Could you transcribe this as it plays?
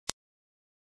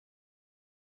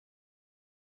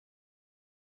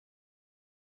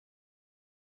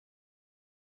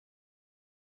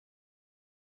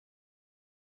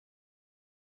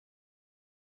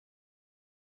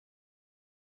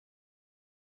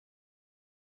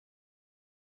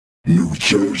New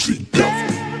Jersey,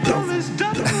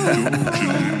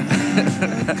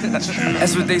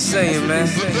 That's what they saying, man.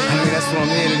 I mean, that's what I'm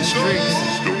hearing in the streets.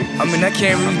 I mean, I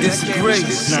can't really disagree.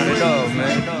 Not at all,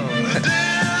 man.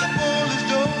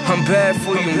 I'm bad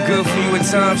for you and good for you at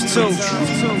times too.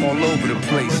 I'm all over the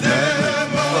place, man.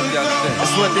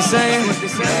 That's what they saying.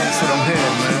 That's what I'm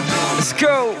hearing, man. Let's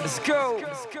go. Let's go.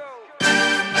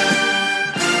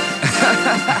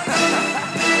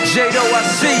 J-Do, I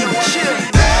see you.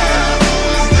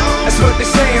 That's what they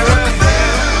saying, right?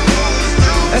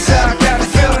 That's how I got a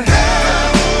feeling.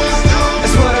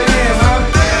 That's what I am, huh?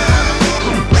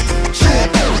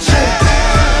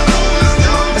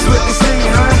 That's what they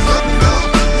saying, huh?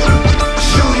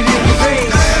 Shoot it in your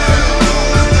veins.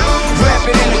 Rap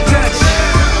it in the Dutch.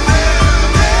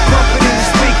 Bump it in the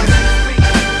speaker.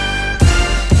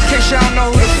 In case y'all don't know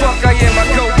who the fuck I am, I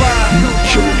go by New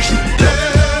Jersey,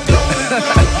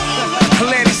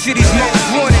 Atlantic City's most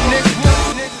wanted, nigga.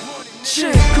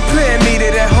 Shit, compare me to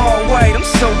that hard white, I'm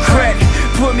so cracked.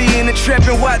 Put me in the trap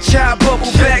and watch how I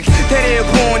bubble back. That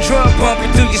airborne drug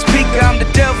bumping through your speaker. I'm the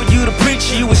devil, you the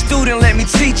preacher, you a student, let me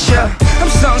teach ya.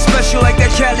 I'm something special like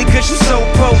that Cali, cause you so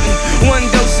potent. One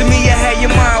dose of me, I had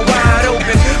your mind wide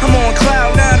open. I'm on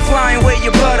cloud nine, flying where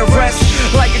your blood arrests.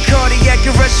 Like a cardiac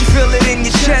arrest, you feel it in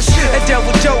your chest. That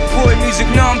devil dope boy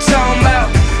music, know I'm talking about.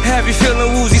 Have you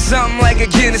feeling woozy, something like a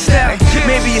Guinness stout.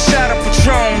 Maybe a shot of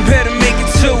Patron, better make it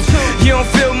two. You don't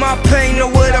feel my pain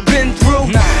or what I've been through.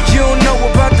 You don't know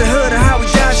about the hood or how we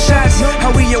got shots.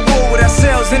 How we at war with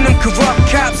ourselves and them corrupt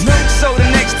cops. So the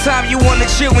next time you wanna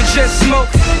chill and just smoke,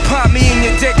 pop me in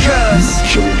your dick, cuz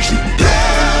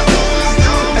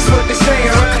that's what they say,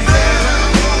 right?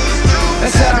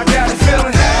 That's how I got a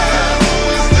feeling.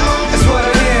 That's what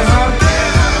I am, huh?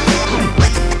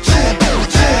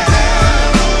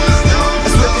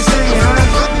 That's what they say, huh?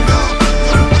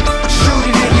 Shoot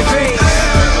it in your veins.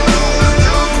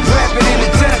 Rap it in the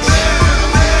Dutch.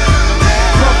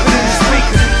 Bump it in the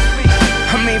speaker.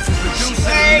 I mean, for producers.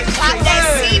 Hey, clock that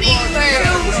CD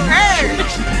first.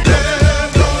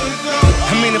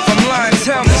 I mean, if I'm lying,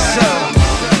 tell me so.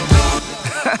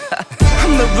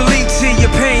 I'm the relief to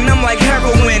your pain, I'm like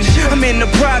heroin. I'm in the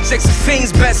projects of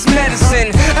fiends, best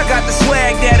medicine. I got the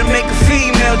swag that'll make a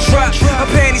female drop her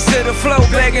panties to the floor,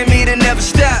 begging me to never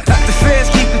stop. The feds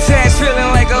keeping tabs,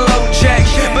 feeling like a low jack.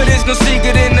 But there's no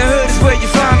secret in the hood, is where you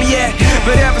find me at.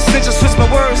 But ever since I switched my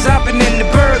words, I've been in the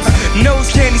burbs.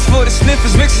 Nose candies for the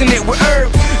sniffers, mixing it with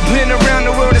herb. Been around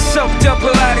the world and soaked up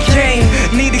a lot of cane.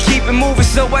 Need to keep it moving,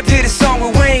 so I did a song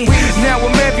with Wayne. Now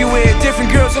I'm everywhere,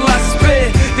 different girls with lots of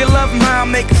spit. They love how I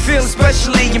make it feel,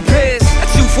 especially in pairs. A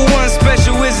 2-for-1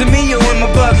 special isn't me or in my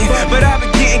bucket. But I've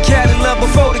been getting Cali love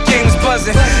before the game was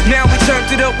buzzing. Now we turned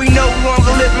it up, we no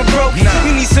longer living broke.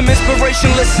 You need some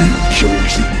inspiration, listen.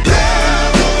 Jersey,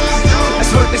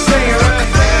 That's what they saying, right?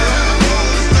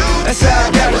 That's how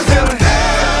I got a feeling.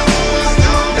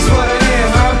 That's what I am,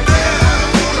 huh?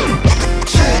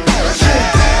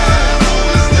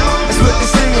 That's what they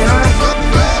saying, huh?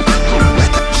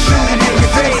 Shoot it in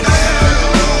your face.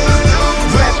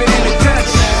 Rap it in the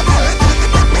Dutch.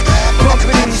 Bump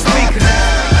it in the speaker.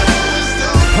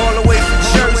 All the way from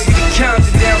Jersey to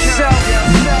Compton down south.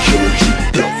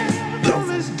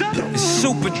 It's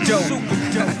super dope.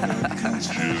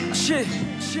 Shit.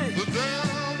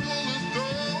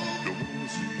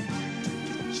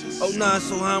 Oh nah,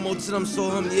 so homo to them,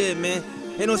 so yeah, man.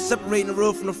 Ain't no separating the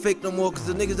real from the fake no more, cause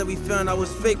the niggas that we found out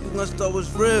was fake, we gonna start was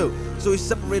real. So we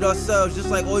separate ourselves, just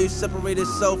like oil separate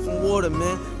itself from water,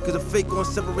 man. Cause the fake gonna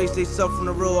separate themselves from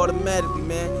the real automatically,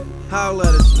 man. Holla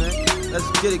at us, man. Let's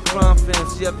get it, crime fam.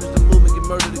 CF is the movement, get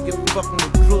murdered to get fucking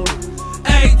recruited.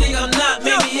 Everything I'm not,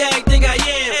 maybe everything I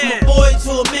am. From a boy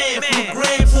to a man, from a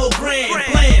gram to a grand.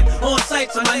 Playing on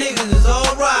sight to my niggas is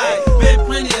alright. Been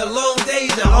plenty of long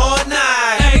days and hard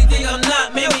nights. Everything I'm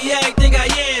not, maybe everything I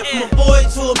am. From a boy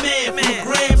to a man, from a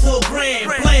gram to a grand.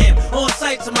 Playing on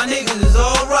sight to my niggas is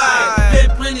alright. Been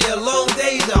plenty of long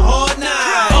days and hard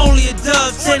nights. Only a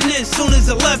dove 10 in, soon as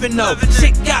 11 though.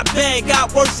 Shit got bad,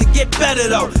 got worse, it get better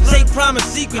though. Say crime a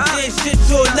secret, then shit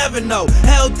you'll never know.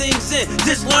 Held things in,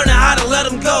 just learning how to let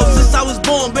them go. Since I was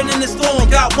born, been in the storm,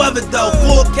 got weather though.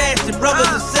 Forecasting, brothers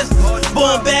and sisters,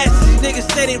 born bastards. These niggas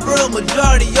say they real,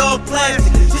 majority all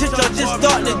plastic. Shit y'all just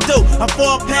starting to do, I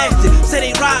fall past it. Say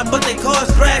they riding, but they cars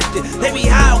crashed it. They be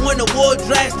high when the war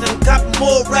drastic, I'm copping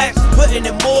more racks, putting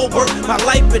in more work. My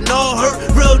life been all hurt.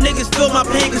 Real niggas feel my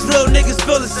pain, cause real niggas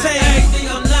feel the same.